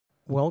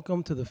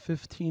Welcome to the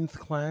 15th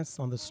class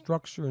on the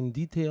structure and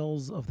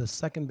details of the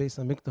second Beis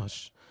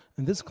Hamikdash.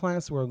 In this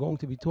class, we're going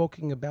to be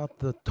talking about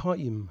the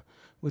ta'im,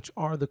 which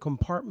are the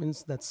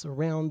compartments that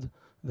surround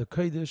the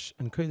Kodesh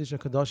and Kodesh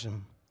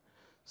HaKadoshim.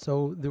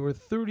 So there were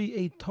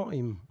 38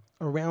 ta'im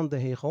around the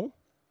Heichal,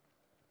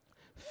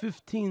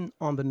 15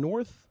 on the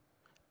north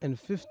and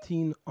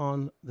 15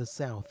 on the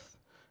south.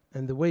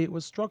 And the way it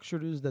was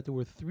structured is that there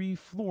were 3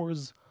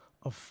 floors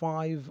of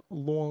 5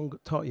 long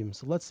ta'im.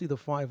 So let's see the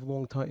 5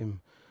 long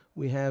ta'im.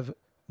 We have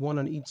one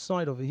on each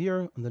side over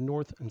here, on the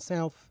north and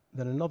south,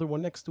 then another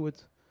one next to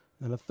it,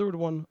 then a third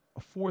one, a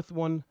fourth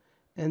one,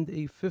 and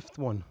a fifth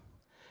one.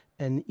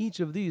 And each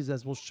of these,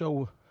 as we'll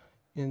show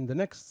in the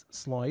next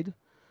slide,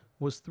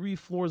 was 3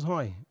 floors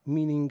high,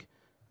 meaning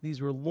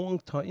these were long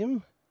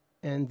ta'im,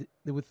 and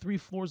there were 3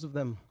 floors of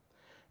them.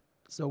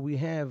 So we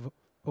have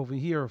over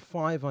here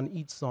 5 on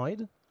each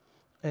side,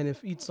 and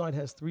if each side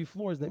has 3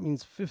 floors, that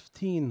means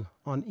 15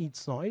 on each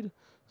side.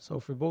 So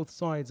for both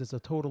sides, it's a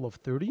total of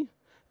 30.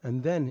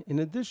 And then, in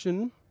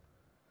addition,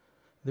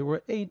 there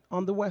were 8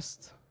 on the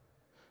west,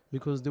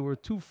 because there were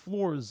 2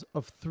 floors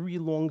of 3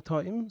 long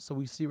ta'im. So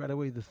we see right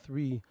away the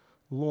 3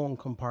 long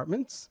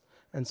compartments.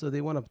 And so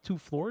they went up 2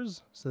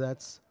 floors, so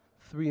that's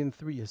 3 and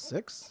 3 is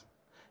 6.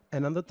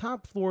 And on the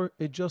top floor,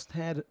 it just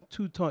had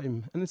 2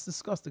 ta'im. And it's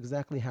discussed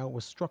exactly how it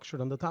was structured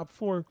on the top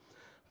floor.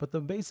 But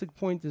the basic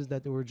point is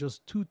that there were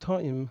just 2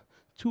 ta'im,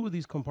 2 of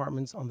these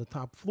compartments on the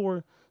top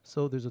floor.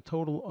 So there's a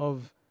total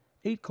of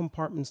 8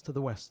 compartments to the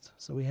west.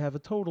 So we have a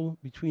total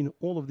between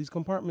all of these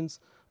compartments,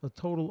 a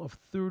total of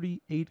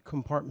 38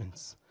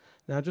 compartments.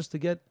 Now, just to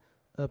get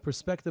a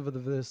perspective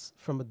of this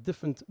from a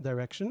different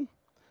direction,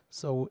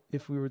 so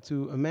if we were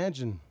to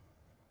imagine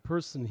a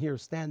person here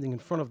standing in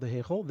front of the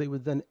Heichal, they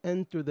would then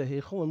enter the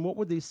Heichal, and what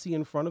would they see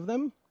in front of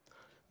them?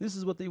 This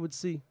is what they would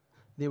see.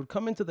 They would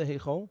come into the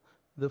Heichal.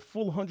 The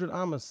full 100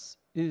 amas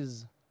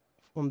is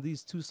from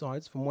these 2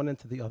 sides, from one end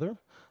to the other.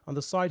 On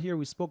the side here,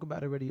 we spoke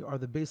about already, are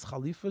the Beis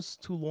Chalifas,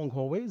 2 long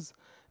hallways.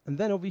 And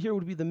then over here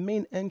would be the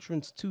main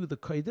entrance to the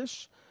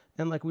Kodesh.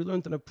 And like we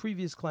learned in a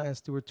previous class,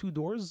 there were 2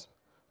 doors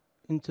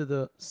into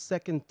the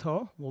second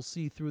ta. We'll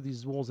see through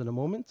these walls in a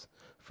moment.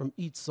 From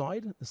each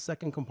side, the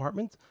second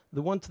compartment.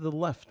 The one to the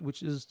left,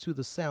 which is to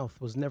the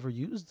south, was never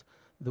used.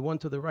 The one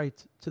to the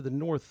right, to the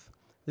north,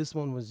 this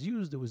one was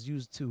used. It was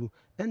used to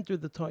enter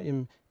the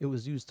ta'im. It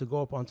was used to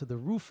go up onto the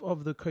roof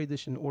of the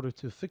Kodesh in order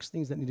to fix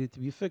things that needed to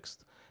be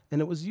fixed. And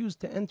it was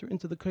used to enter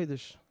into the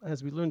Kodesh,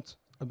 as we learned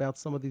about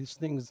some of these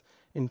things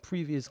in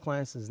previous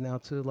classes. Now,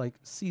 to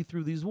see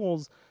through these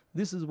walls,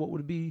 this is what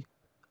would be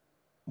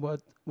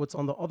what's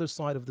on the other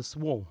side of this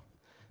wall.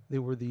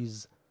 There were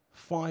these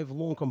 5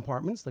 long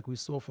compartments, like we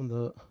saw from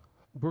the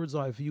bird's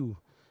eye view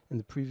in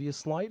the previous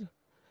slide.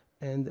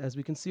 And as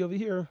we can see over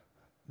here,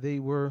 they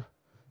were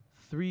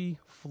 3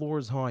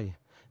 floors high.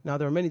 Now,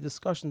 there are many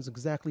discussions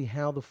exactly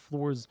how the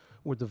floors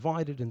were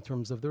divided in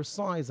terms of their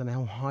size and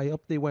how high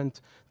up they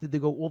went. Did they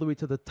go all the way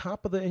to the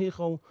top of the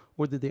Heichal,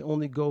 or did they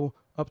only go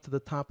up to the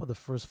top of the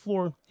first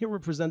floor? Here we're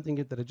presenting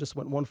it that it just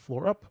went 1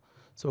 floor up.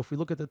 So if we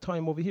look at the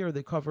time over here,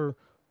 they cover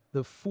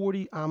the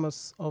 40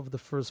 amas of the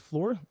first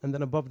floor. And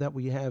then above that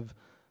we have,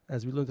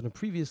 as we learned in a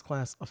previous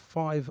class, a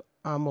 5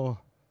 amma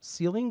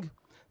ceiling.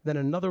 Then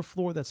another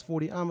floor that's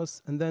 40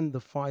 amas, and then the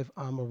 5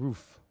 amma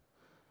roof.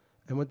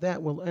 And with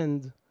that, we'll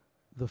end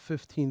the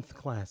 15th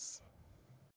class.